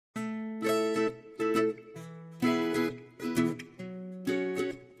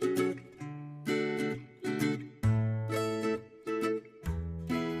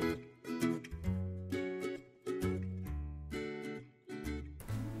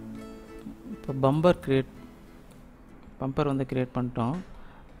இப்போ பம்பர் வந்து க்ரியேட் பண்ணிட்டோம்.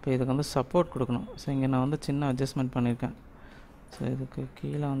 இப்போ இதுக்கு வந்து சப்போர்ட் கொடுக்கணும். ஸோ இங்கே நான் வந்து சின்ன அட்ஜஸ்ட்மெண்ட் பண்ணியிருக்கேன். ஸோ இதுக்கு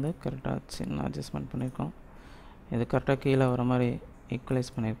கீழே வந்து கரெக்டாக சின்ன அட்ஜஸ்ட்மெண்ட் பண்ணியிருக்கோம். இது கரெக்டாக கீழே வர மாதிரி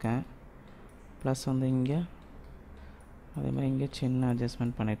ஈக்குவலைஸ் பண்ணியிருக்கேன். ப்ளஸ் வந்து இங்கே அதே மாதிரி இங்கே சின்ன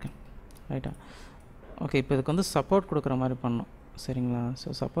அட்ஜஸ்ட்மெண்ட் பண்ணியிருக்கேன். ரைட்டா? ஓகே, இப்போ இதுக்கு வந்து சப்போர்ட் கொடுக்குற மாதிரி பண்ணணும். சரிங்களா? ஸோ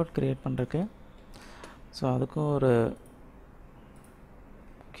சப்போர்ட் க்ரியேட் பண்ணுறதுக்கு ஸோ அதுக்கும் ஒரு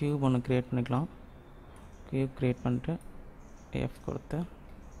க்யூப் ஒன்று க்ரியேட் பண்ணிக்கலாம். க்யூப் க்ரியேட் பண்ணிட்டு எஃப் கொடுத்து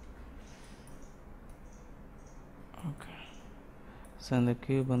ஓகே. ஸோ இந்த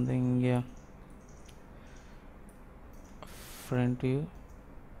க்யூப் வந்து இங்கே ஃப்ரண்ட் வியூ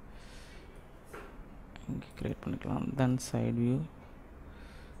இங்கே க்ரியேட் பண்ணிக்கலாம். தென் சைட் வியூ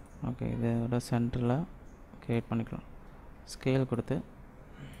ஓகே, இதோட சென்டரில் க்ரியேட் பண்ணிக்கலாம். ஸ்கேல் கொடுத்து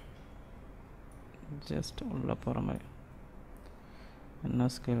ஜஸ்ட் உள்ளே போகிற மாதிரி என்ன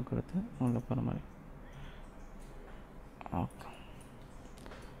ஸ்கேல் கொடுத்து உள்ளே போகிற மாதிரி. ஓகே,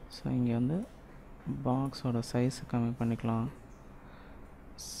 ஸோ இங்கே வந்து பாக்ஸோட சைஸை கம்மி பண்ணிக்கலாம்.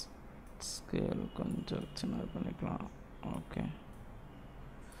 ஸ்கேல் கொஞ்சம் சின்னது பண்ணிக்கலாம். ஓகே,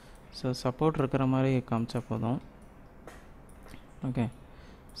 ஸோ சப்போர்ட் இருக்கிற மாதிரி காமிச்சா போதும். ஓகே,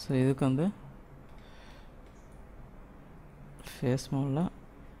 ஸோ இதுக்கு வந்து ஃபேஸ் மோடில்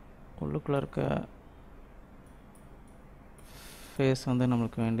உள்ளுக்குள்ளே இருக்க ஃபேஸ் வந்து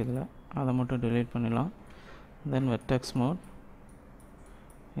நம்மளுக்கு வேண்டியதில்லை, அதை மட்டும் delete பண்ணிடலாம். தென் வெர்டெக்ஸ் மோட்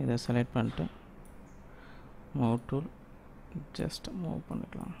இதை செலக்ட் பண்ணிட்டு மூவ் டூல் ஜஸ்ட் மூவ்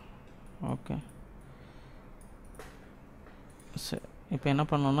பண்ணிக்கலாம். ஓகே, சரி. இப்போ என்ன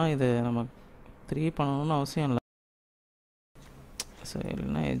பண்ணணும்னா இது நம்ம 3 பண்ணணும்னு அவசியம் இல்லை. ஸோ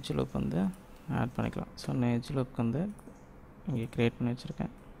இல்லைன்னா எட்ஜ் லூப் வந்து ஆட் பண்ணிக்கலாம். ஸோ நான் எட்ஜ் லூப் வந்து இங்கே க்ரியேட் பண்ணி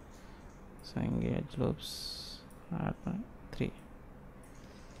வச்சுருக்கேன். ஸோ இங்கே எட்ஜ் லூப்ஸ் ஆட் பண்ணி 3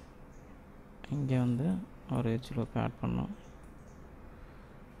 இங்கே வந்து ஒரு எட்ஜ் லூப் ஆட் பண்ணோம்.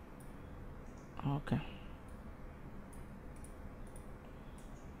 Okay,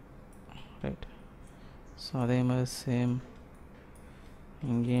 right. ஸோ அதே மாதிரி சேம்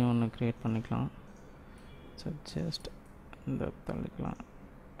இங்கேயும் ஒன்று க்ரியேட் பண்ணிக்கலாம். ஸோ ஜஸ்ட் இந்த தள்ளிக்கலாம்.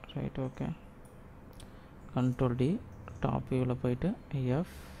 Right, okay. Control D top வியூவில் போயிட்டு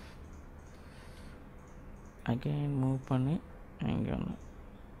எஃப் அகெயின் மூவ் பண்ணி இங்கே ஒன்று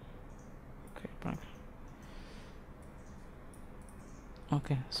க்ரியேட் பண்ணிக்கலாம்.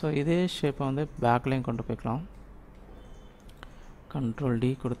 ஓகே, ஸோ இதே ஷேப்பை வந்து பேக்லேயும் கொண்டு போய்க்கலாம். கண்ட்ரோல் டி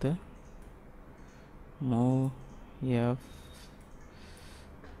கொடுத்து மூவ் எஃப்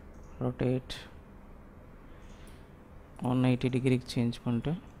ரொட்டேட் 180 டிகிரிக்கு சேஞ்ச்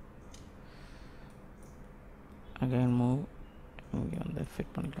பண்ணிட்டு அகைன் மூவ் இங்கே வந்து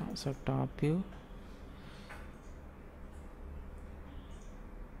ஃபிட் பண்ணிக்கலாம். So top view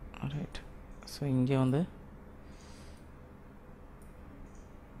right. So இங்கே வந்து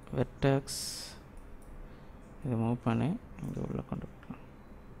வெர்டெக்ஸ் இதை மூவ் பண்ணி இங்கே உள்ளே கொண்டு போய்க்கலாம்.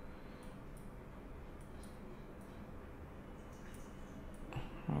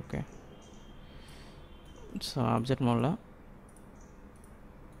 ஓகே, ஸோ ஆப்ஜெக்ட் மோடில்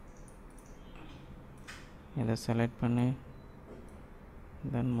இதை செலக்ட் பண்ணி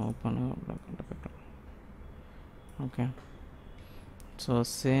தென் மூவ் பண்ணி உள்ளே கொண்டு போய்க்கலாம். ஓகே, ஸோ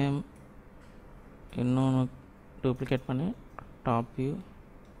சேம் இன்னொன்று டூப்ளிகேட் பண்ணி டாப் வியூ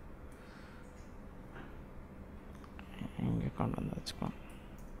இங்கே கொண்டு வந்து வச்சுக்கலாம்.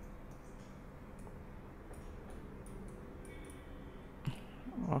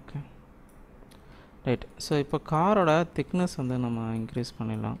 Okay, right. ஸோ இப்போ காரோட திக்னஸ் வந்து நம்ம இன்க்ரீஸ்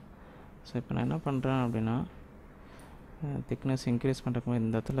பண்ணிடலாம். ஸோ இப்போ நான் என்ன பண்ணுறேன் அப்படின்னா திக்னஸ் இன்க்ரீஸ் பண்ணுறதுக்கு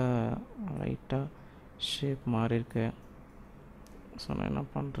இந்த இடத்துல லைட்டாக ஷேப் மாறி இருக்கு. ஸோ நான் என்ன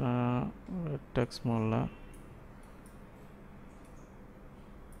பண்ணுறேன் டெக்ஸ்ட் மோடில்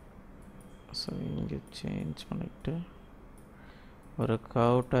ஸோ இங்கே சேஞ்ச் பண்ணிவிட்டு ஒரு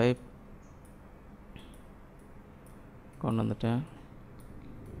கர்வ் டைப் கொண்டு வந்துட்டேன்.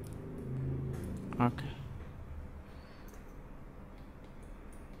 ஓகே,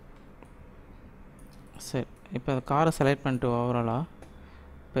 சரி. இப்போ காரை செலக்ட் பண்ணிட்டு ஓவராலாக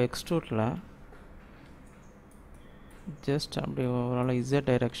இப்போ எக்ஸ்ட்ரூட்டில் ஜஸ்ட் அப்படி ஓவராலாக இசட்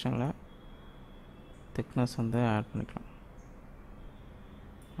டைரெக்ஷனில் திக்னஸ் வந்து ஆட் பண்ணிக்கலாம்.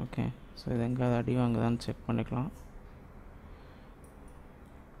 ஓகே, ஸோ இது எங்கே அடி வாங்குதான்னு செக் பண்ணிக்கலாம்.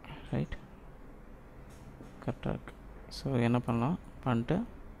 ரைட், கரெக்டாக இருக்குது. ஸோ என்ன பண்ணலாம் பண்ணிட்டு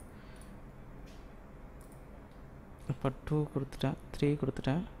இப்போ 2 கொடுத்துட்டேன், 3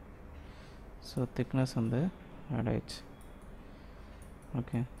 கொடுத்துட்டேன். ஸோ திக்னஸ் வந்து ஆட் ஆயிடுச்சு.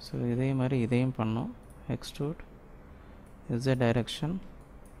 ஓகே, ஸோ இதே மாதிரி இதையும் பண்ணோம். எக்ஸ்ட்ரூட் இஸ் டைரெக்ஷன்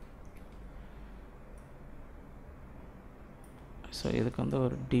ஸோ இதுக்கு வந்து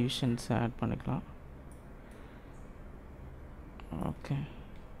ஒரு டிவிஷன்ஸ் ஆட் பண்ணிக்கலாம். ஓகே,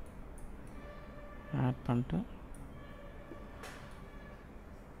 ஆட் பண்ணிட்டு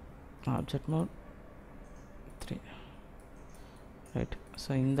ஆப்ஜெக்ட் மோட் 3 ரைட். ஸோ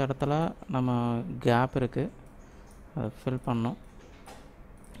இந்த இடத்துல நம்ம கேப் இருக்குது, அதை ஃபில் பண்ணோம்.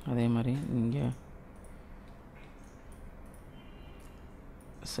 அதே மாதிரி இங்கே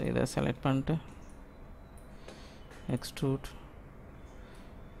ஸோ இதை செலக்ட் பண்ணிட்டு extrude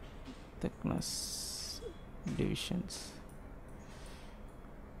thickness divisions.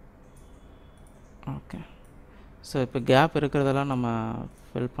 Okay, so இப்போ கேப் இருக்கிறதெல்லாம் நம்ம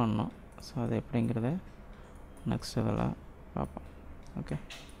ஃபில் பண்ணோம். ஸோ அது எப்படிங்கிறத நெக்ஸ்ட் இதெல்லாம் பார்ப்போம். ஓகே,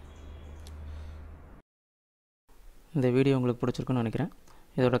 இந்த வீடியோ உங்களுக்கு பிடிச்சிருக்குன்னு நினைக்கிறேன்.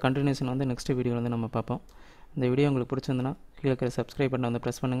 இதோட கண்டினியூஷன் வந்து நெக்ஸ்ட் வீடியோ வந்து நம்ம பார்ப்போம். இந்த வீடியோ உங்களுக்கு பிடிச்சிருந்துன்னா கீழே இருக்கிற சப்ஸ்கிரைப் பட்டனை வந்து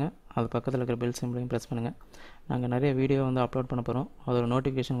ப்ரெஸ் பண்ணுங்கள். அது பக்கத்தில் இருக்கிற பெல் சிம்பிளையும் ப்ரெஸ் பண்ணுங்கள். நாங்கள் நிறைய வீடியோ வந்து அப்லோட் பண்ண போகிறோம். அதோட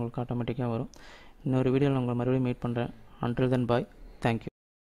நோட்டிஃபிகேஷன் உங்களுக்கு ஆட்டோமேட்டிக்காக வரும். இன்னொரு வீடியோவில் உங்களை மறுபடியும் மீட் பண்ணுறேன். Until then, bye. Thank you.